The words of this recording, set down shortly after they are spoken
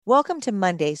Welcome to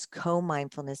Monday's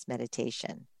Co-Mindfulness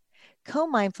Meditation.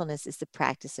 Co-mindfulness is the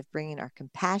practice of bringing our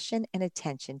compassion and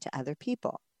attention to other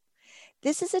people.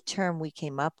 This is a term we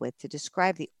came up with to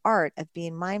describe the art of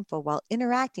being mindful while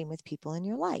interacting with people in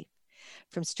your life,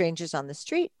 from strangers on the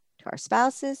street to our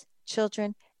spouses,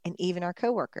 children, and even our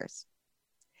coworkers.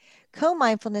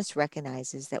 Co-mindfulness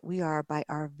recognizes that we are, by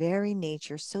our very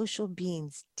nature, social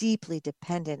beings deeply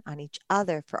dependent on each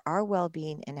other for our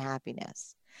well-being and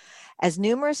happiness. As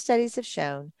numerous studies have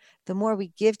shown, the more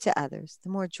we give to others, the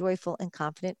more joyful and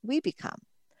confident we become.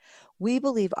 We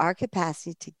believe our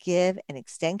capacity to give and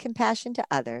extend compassion to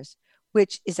others,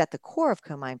 which is at the core of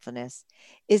co-mindfulness,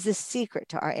 is the secret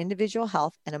to our individual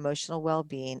health and emotional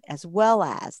well-being, as well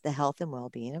as the health and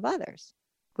well-being of others.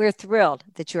 We're thrilled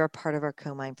that you are part of our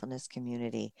co-mindfulness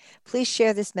community. Please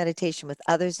share this meditation with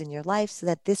others in your life so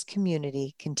that this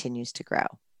community continues to grow.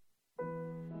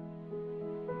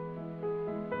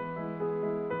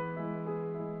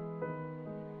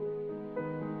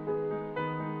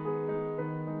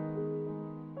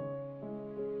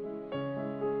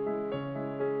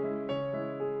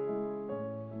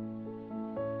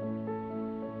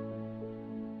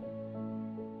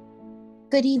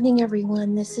 Good evening,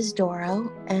 everyone. This is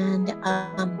Doro, and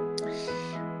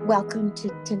welcome to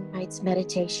tonight's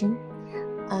meditation.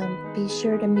 Be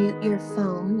sure to mute your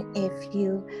phone if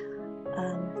you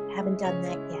haven't done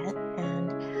that yet,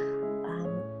 and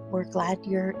we're glad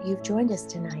you've joined us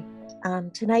tonight.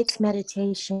 Tonight's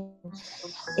meditation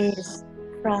is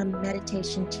from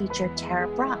meditation teacher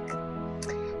Tara Brach,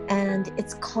 and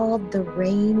it's called The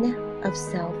Reign of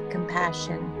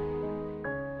Self-Compassion.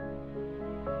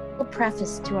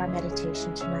 Preface to our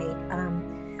meditation tonight,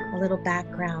 a little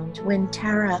background. When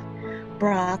Tara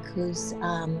Brach, who's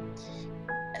a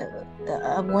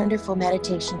wonderful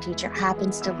meditation teacher,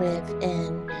 happens to live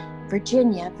in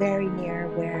Virginia, very near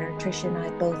where Tricia and I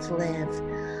both live,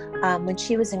 when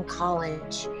she was in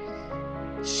college,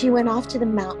 she went off to the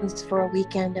mountains for a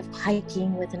weekend of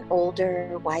hiking with an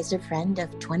older, wiser friend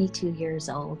of 22 years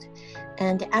old.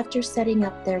 And after setting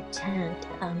up their tent,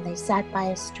 they sat by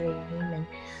a stream and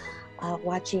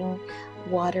watching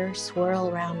water swirl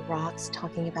around rocks,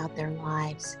 talking about their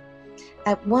lives.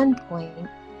 At one point,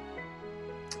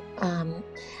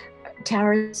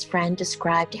 Tara's friend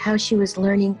described how she was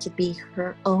learning to be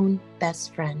her own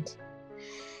best friend.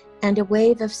 And a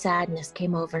wave of sadness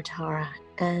came over Tara,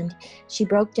 and she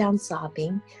broke down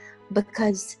sobbing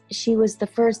because she was the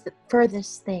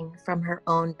furthest thing from her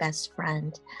own best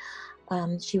friend.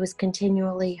 She was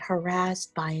continually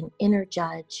harassed by an inner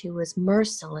judge who was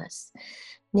merciless,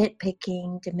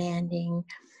 nitpicking, demanding,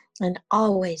 and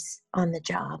always on the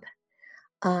job.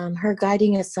 Her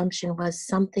guiding assumption was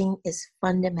something is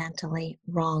fundamentally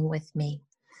wrong with me,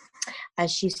 as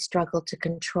she struggled to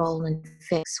control and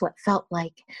fix what felt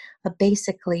like a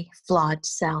basically flawed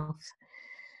self.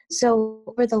 So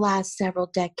over the last several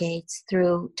decades,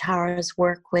 through Tara's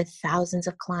work with thousands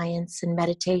of clients and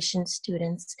meditation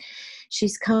students,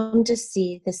 she's come to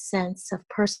see this sense of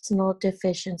personal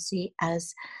deficiency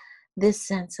as an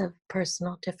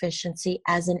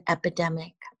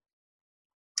epidemic.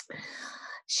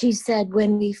 She said,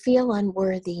 when we feel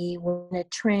unworthy, we're in a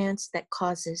trance that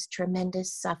causes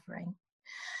tremendous suffering.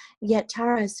 Yet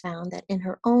Tara has found that in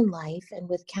her own life and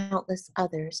with countless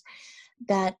others,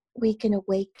 that we can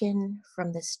awaken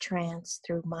from this trance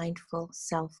through mindful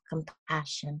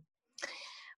self-compassion.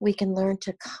 We can learn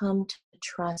to come to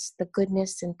trust the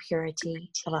goodness and purity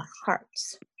of our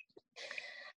hearts.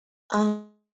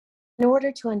 In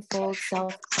order to unfold,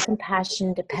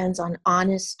 self-compassion depends on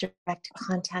honest, direct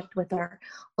contact with our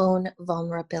own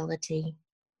vulnerability.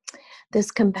 This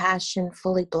compassion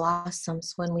fully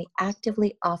blossoms when we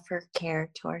actively offer care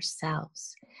to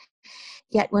ourselves.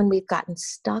 Yet when we've gotten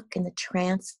stuck in the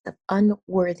trance of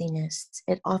unworthiness,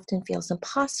 it often feels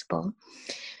impossible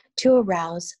to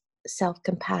arouse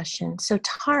self-compassion. So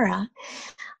Tara,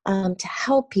 to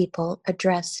help people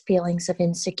address feelings of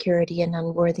insecurity and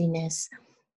unworthiness,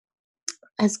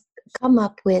 has come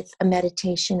up with a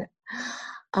meditation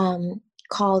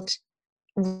called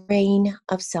Reign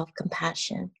of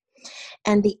Self-Compassion.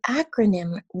 And the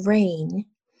acronym RAIN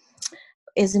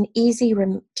is an easy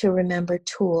to remember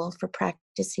tool for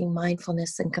practicing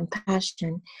mindfulness and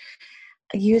compassion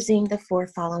using the four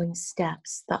following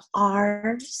steps. The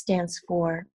R stands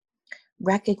for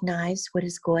recognize what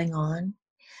is going on.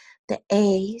 The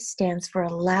A stands for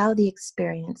allow the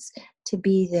experience to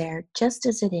be there just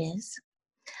as it is.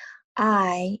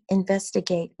 I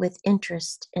investigate with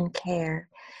interest and care.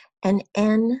 And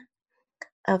N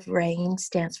of RAIN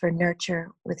stands for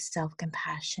nurture with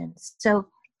self-compassion. So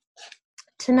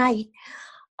tonight,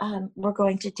 we're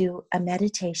going to do a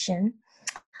meditation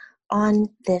on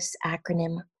this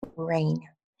acronym RAIN.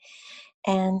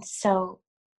 And so,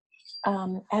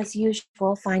 as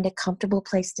usual, find a comfortable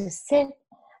place to sit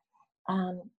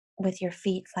um, with your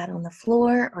feet flat on the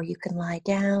floor, or you can lie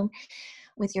down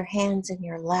with your hands in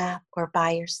your lap or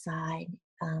by your side.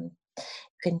 You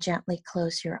can gently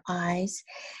close your eyes,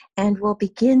 and we'll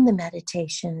begin the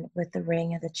meditation with the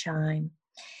ring of the chime,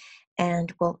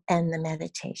 and we'll end the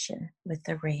meditation with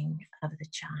the ring of the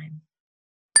chime.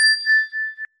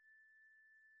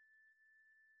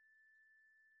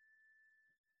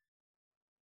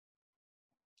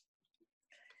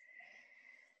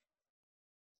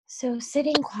 So,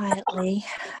 sitting quietly,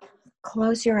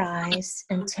 close your eyes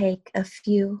and take a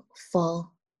few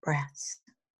full breaths.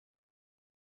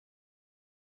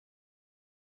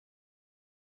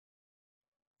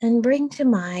 And bring to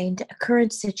mind a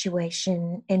current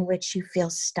situation in which you feel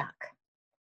stuck,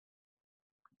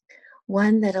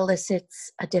 one that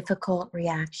elicits a difficult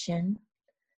reaction,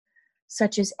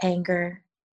 such as anger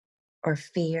or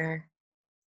fear,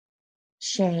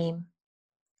 shame,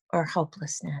 or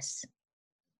hopelessness.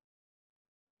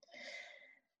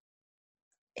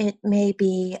 It may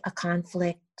be a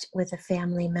conflict with a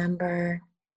family member,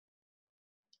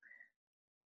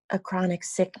 a chronic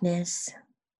sickness,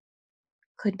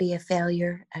 could be a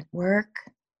failure at work,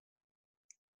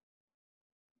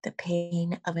 the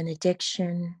pain of an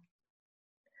addiction,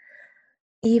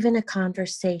 even a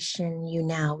conversation you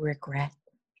now regret.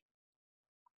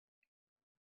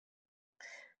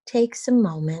 Take some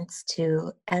moments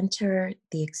to enter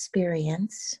the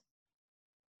experience,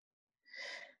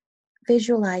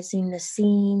 visualizing the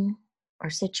scene or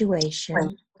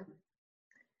situation,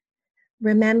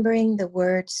 remembering the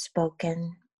words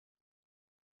spoken,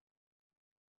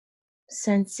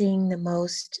 sensing the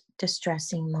most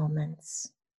distressing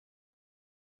moments.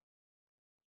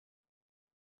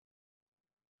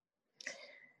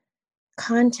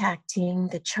 Contacting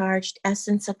the charged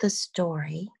essence of the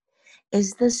story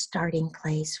is the starting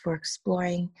place for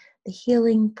exploring the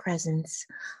healing presence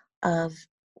of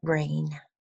rain.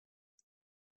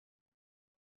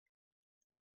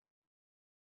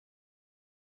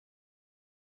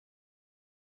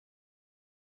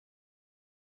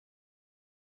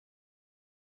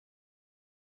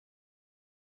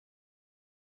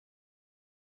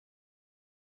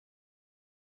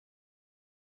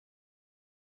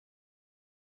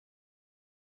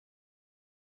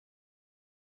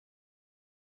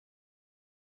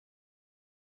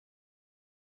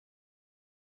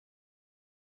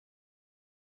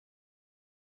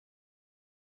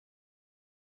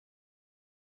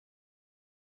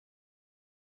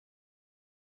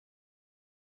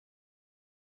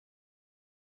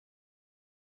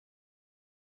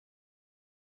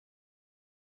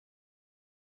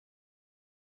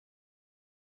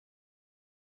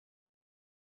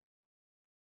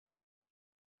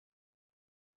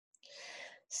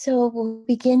 So we'll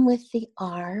begin with the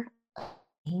R,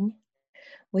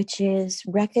 which is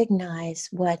recognize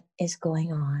what is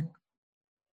going on.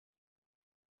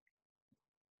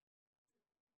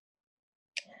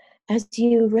 As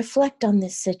you reflect on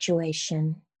this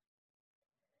situation,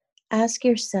 ask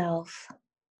yourself,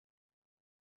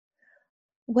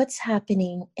 what's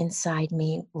happening inside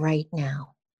me right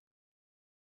now?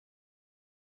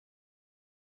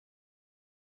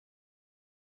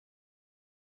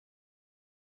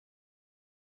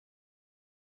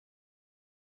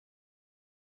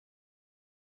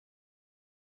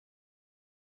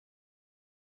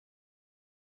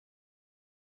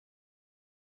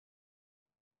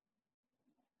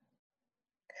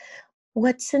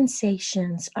 What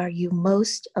sensations are you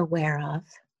most aware of?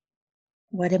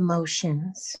 What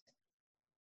emotions?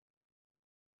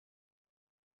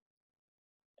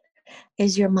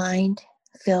 Is your mind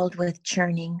filled with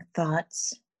churning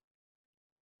thoughts?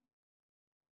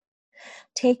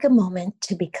 Take a moment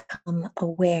to become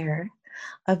aware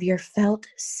of your felt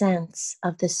sense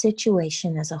of the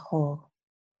situation as a whole.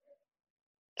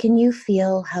 Can you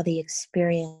feel how the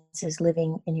experience is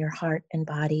living in your heart and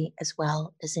body as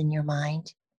well as in your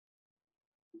mind?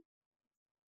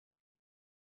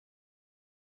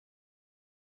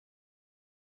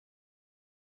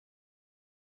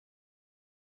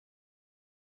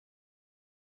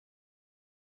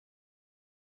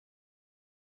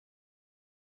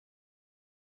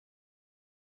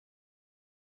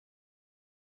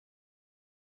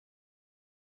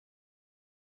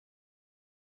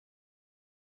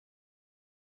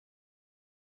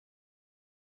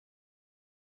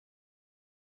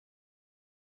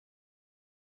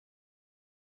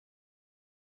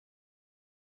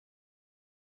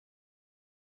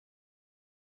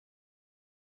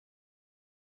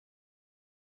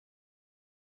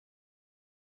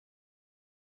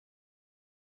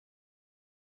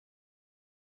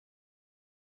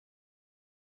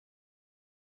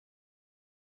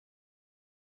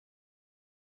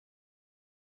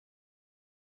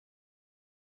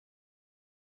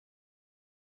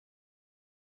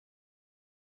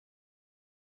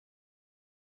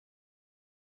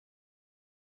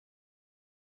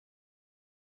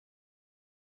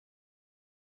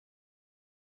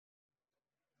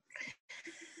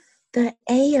 The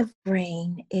A of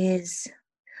rain is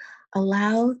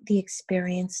allow the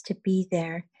experience to be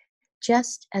there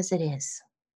just as it is.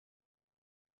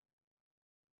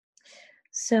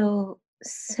 So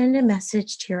send a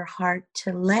message to your heart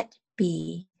to let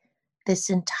be this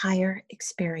entire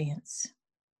experience.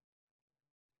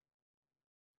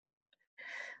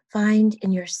 Find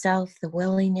in yourself the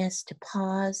willingness to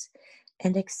pause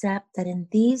and accept that in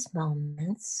these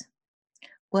moments,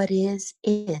 what is,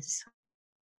 is.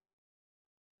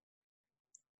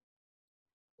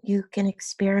 You can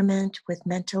experiment with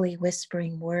mentally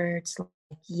whispering words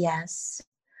like yes,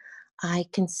 I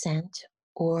consent,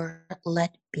 or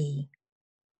let be.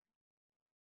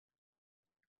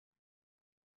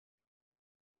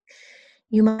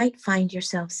 You might find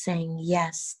yourself saying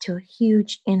yes to a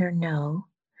huge inner no,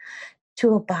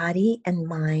 to a body and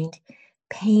mind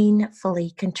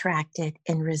painfully contracted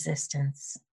in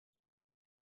resistance.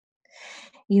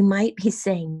 You might be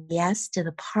saying yes to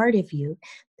the part of you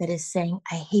that is saying,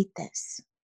 I hate this.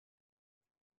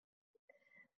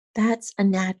 That's a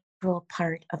natural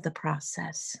part of the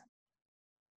process.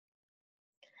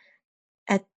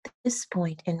 At this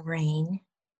point in rain,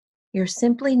 you're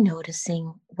simply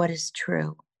noticing what is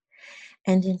true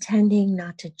and intending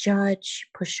not to judge,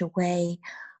 push away,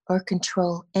 or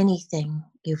control anything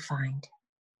you find.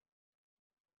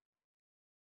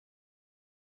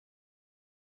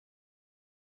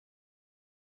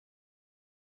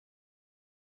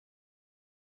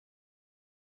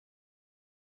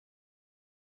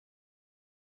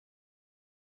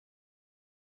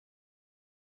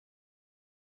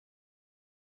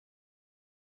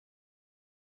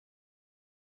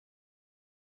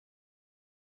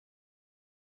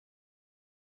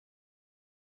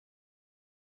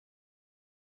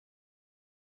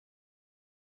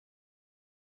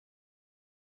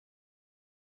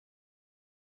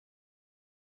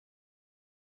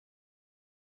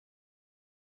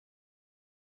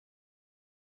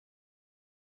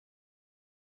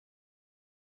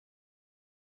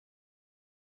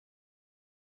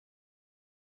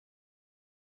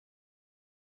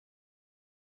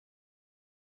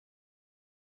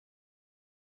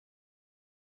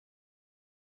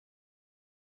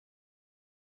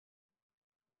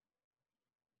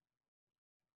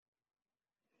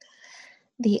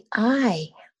 The I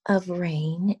of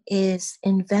rain is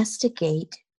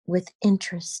investigate with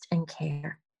interest and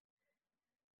care.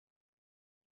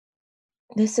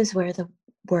 This is where the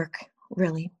work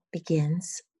really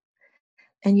begins.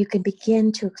 And you can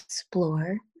begin to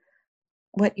explore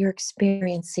what you're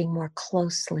experiencing more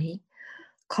closely,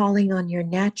 calling on your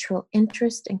natural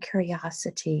interest and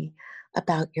curiosity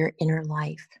about your inner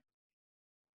life.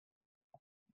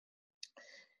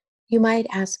 You might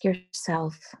ask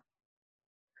yourself,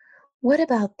 what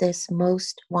about this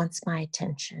most wants my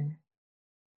attention?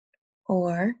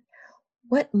 Or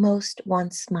what most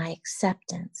wants my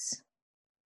acceptance?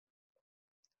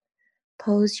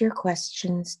 Pose your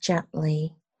questions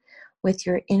gently with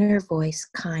your inner voice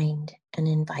kind and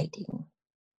inviting.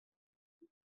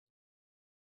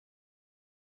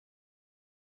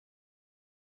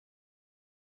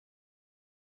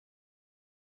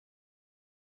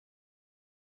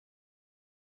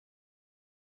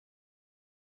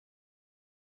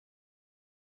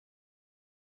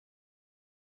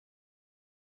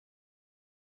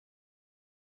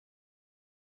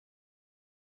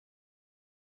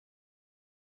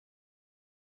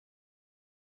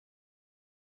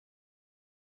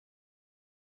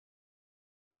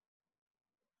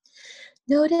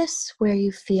 Notice where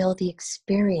you feel the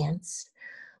experience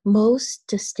most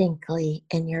distinctly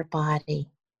in your body.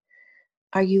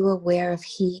 Are you aware of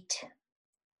heat,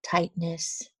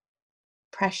 tightness,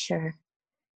 pressure,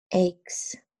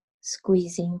 aches,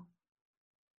 squeezing?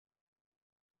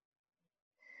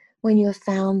 When you have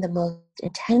found the most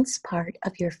intense part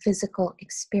of your physical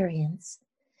experience,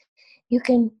 you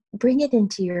can bring it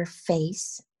into your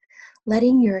face,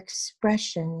 letting your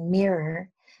expression mirror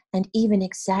and even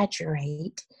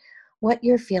exaggerate what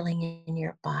you're feeling in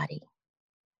your body.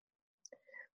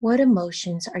 What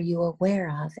emotions are you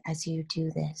aware of as you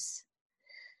do this?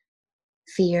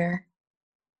 Fear,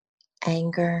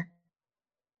 anger,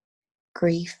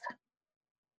 grief,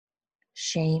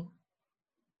 shame.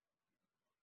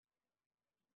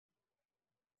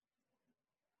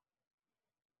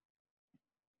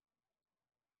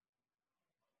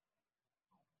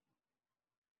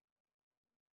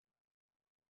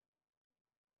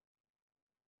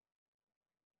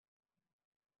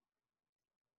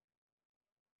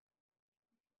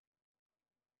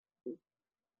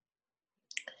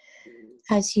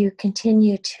 As you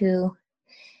continue to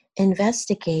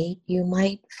investigate, you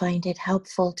might find it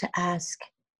helpful to ask,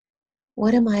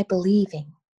 What am I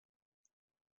believing?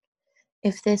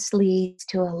 If this leads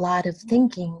to a lot of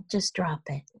thinking, just drop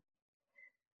it.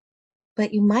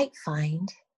 But you might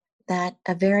find that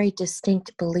a very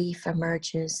distinct belief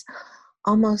emerges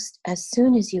almost as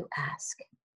soon as you ask.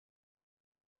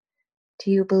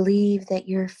 Do you believe that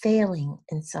you're failing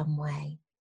in some way?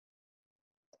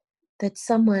 That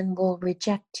someone will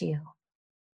reject you?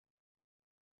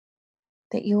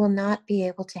 That you will not be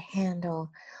able to handle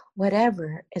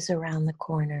whatever is around the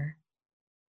corner?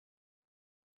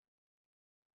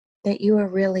 That you are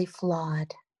really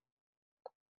flawed?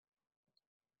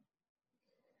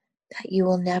 That you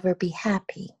will never be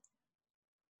happy?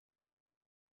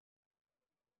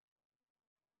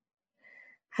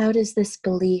 How does this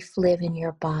belief live in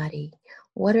your body?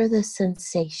 What are the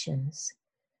sensations?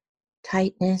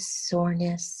 Tightness,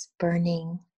 soreness,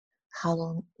 burning,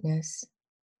 hollowness.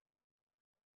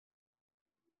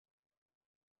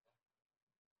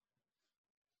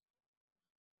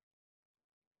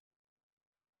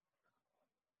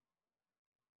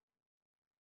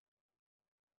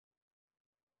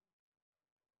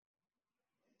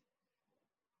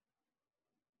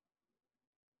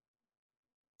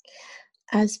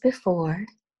 As before,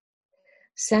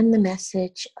 send the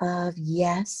message of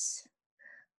yes,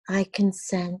 I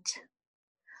consent,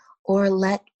 or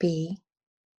let be,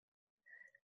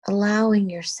 allowing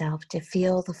yourself to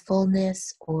feel the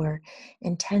fullness or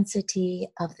intensity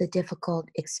of the difficult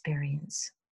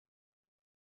experience.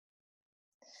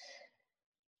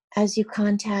 As you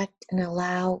contact and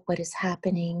allow what is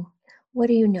happening, what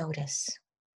do you notice?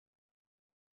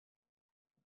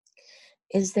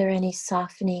 Is there any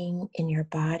softening in your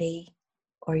body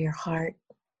or your heart?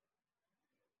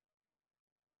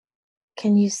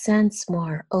 Can you sense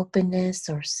more openness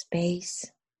or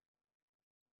space?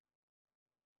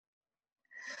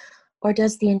 Or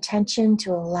does the intention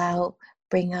to allow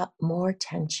bring up more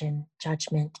tension,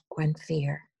 judgment, and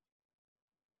fear?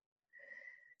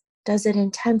 Does it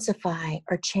intensify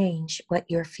or change what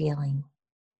you're feeling?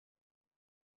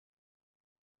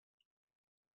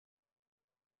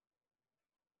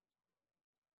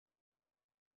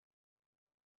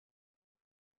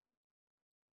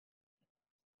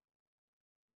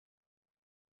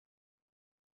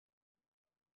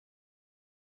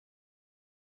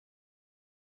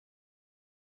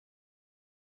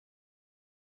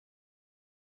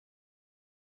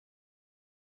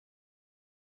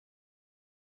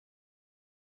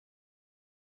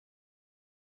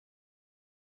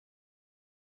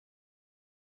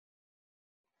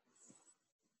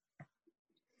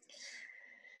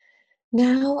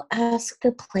 Now ask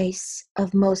the place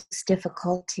of most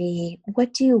difficulty,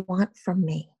 what do you want from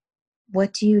me?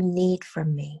 What do you need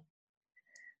from me?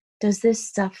 Does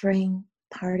this suffering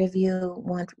part of you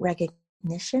want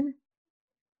recognition,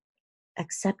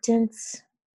 acceptance,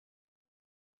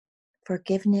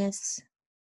 forgiveness,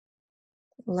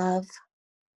 love?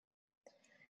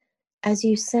 As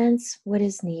you sense what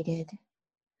is needed,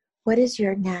 what is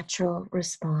your natural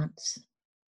response?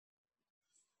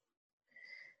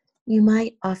 You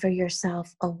might offer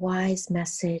yourself a wise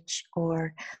message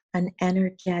or an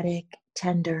energetic,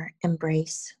 tender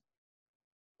embrace.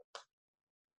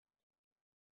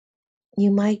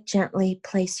 You might gently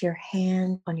place your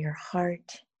hand on your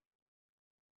heart.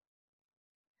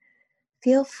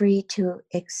 Feel free to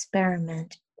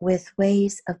experiment with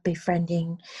ways of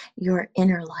befriending your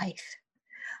inner life,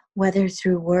 whether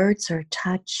through words or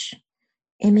touch,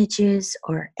 images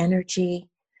or energy.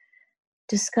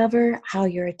 Discover how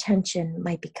your attention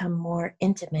might become more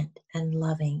intimate and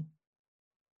loving.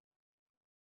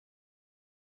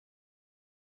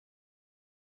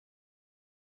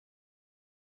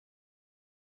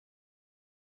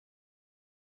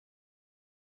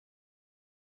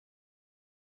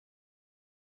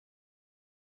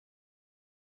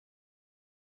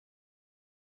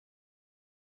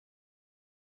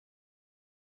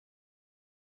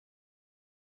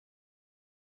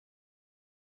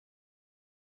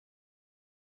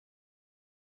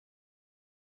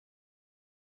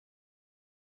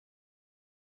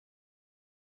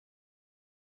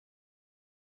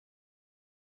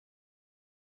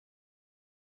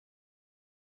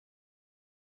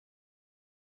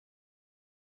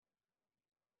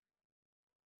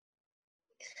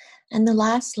 And the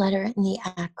last letter in the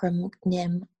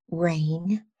acronym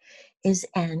RAIN is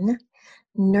N,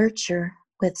 nurture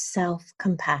with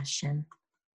self-compassion.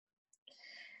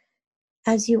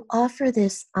 As you offer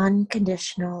this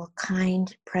unconditional,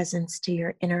 kind presence to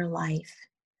your inner life,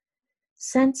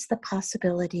 sense the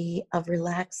possibility of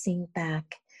relaxing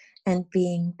back and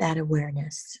being that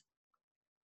awareness.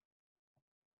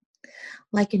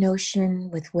 Like an ocean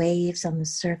with waves on the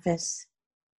surface,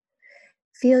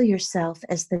 Feel yourself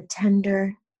as the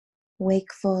tender,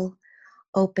 wakeful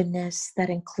openness that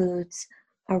includes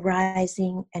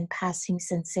arising and passing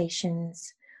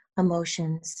sensations,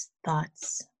 emotions,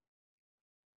 thoughts.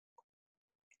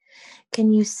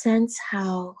 Can you sense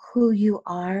how who you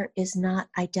are is not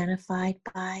identified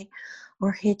by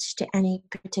or hitched to any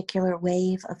particular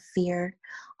wave of fear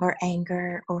or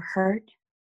anger or hurt?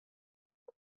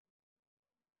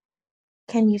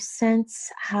 Can you sense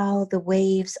how the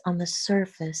waves on the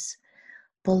surface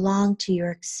belong to your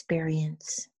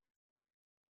experience,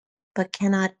 but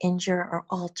cannot injure or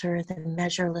alter the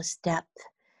measureless depth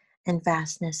and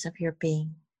vastness of your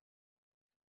being?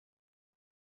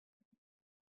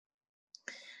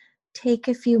 Take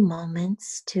a few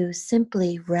moments to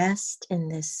simply rest in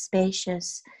this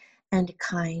spacious and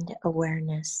kind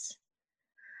awareness,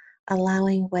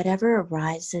 allowing whatever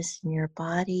arises in your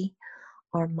body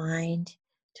or mind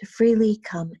to freely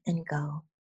come and go.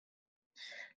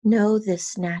 Know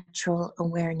this natural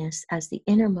awareness as the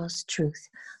innermost truth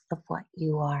of what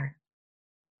you are.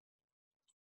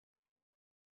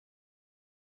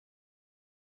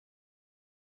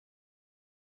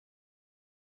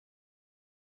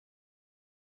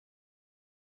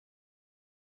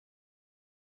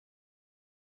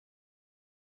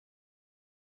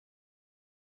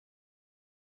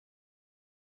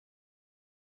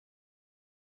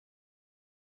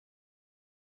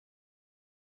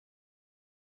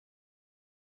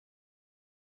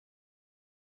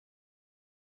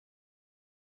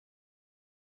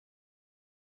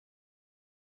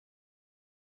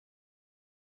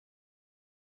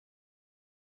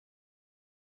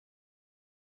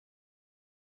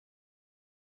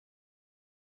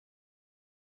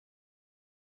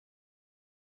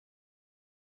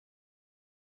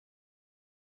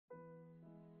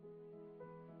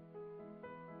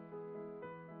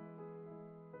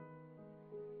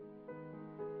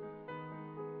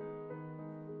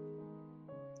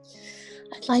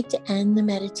 I'd like to end the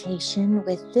meditation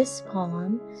with this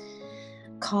poem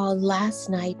called Last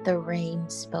Night the Rain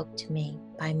Spoke to Me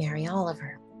by Mary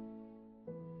Oliver.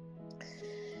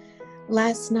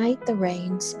 Last night the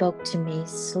rain spoke to me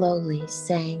slowly,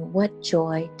 saying, what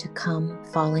joy to come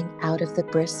falling out of the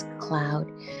brisk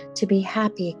cloud, to be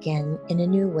happy again in a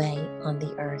new way on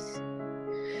the earth.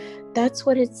 That's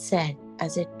what it said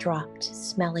as it dropped,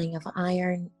 smelling of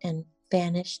iron, and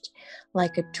vanished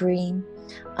like a dream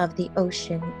of the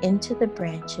ocean into the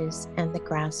branches and the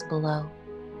grass below.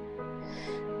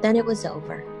 Then it was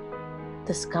over.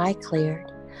 The sky cleared.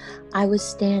 I was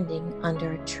standing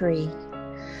under a tree.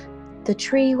 The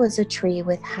tree was a tree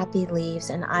with happy leaves,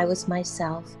 and I was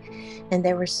myself, and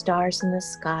there were stars in the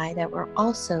sky that were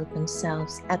also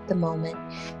themselves at the moment,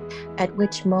 at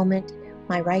which moment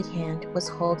my right hand was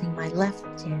holding my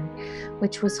left hand,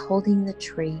 which was holding the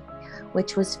tree,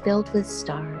 which was filled with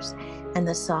stars and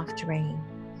the soft rain.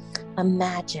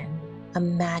 Imagine,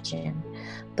 imagine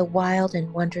the wild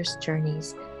and wondrous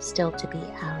journeys still to be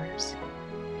ours.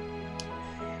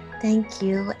 Thank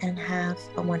you and have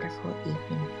a wonderful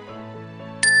evening.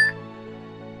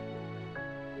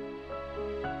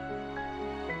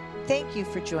 Thank you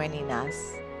for joining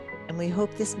us, and we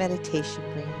hope this meditation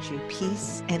brings you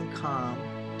peace and calm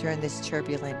during this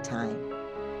turbulent time.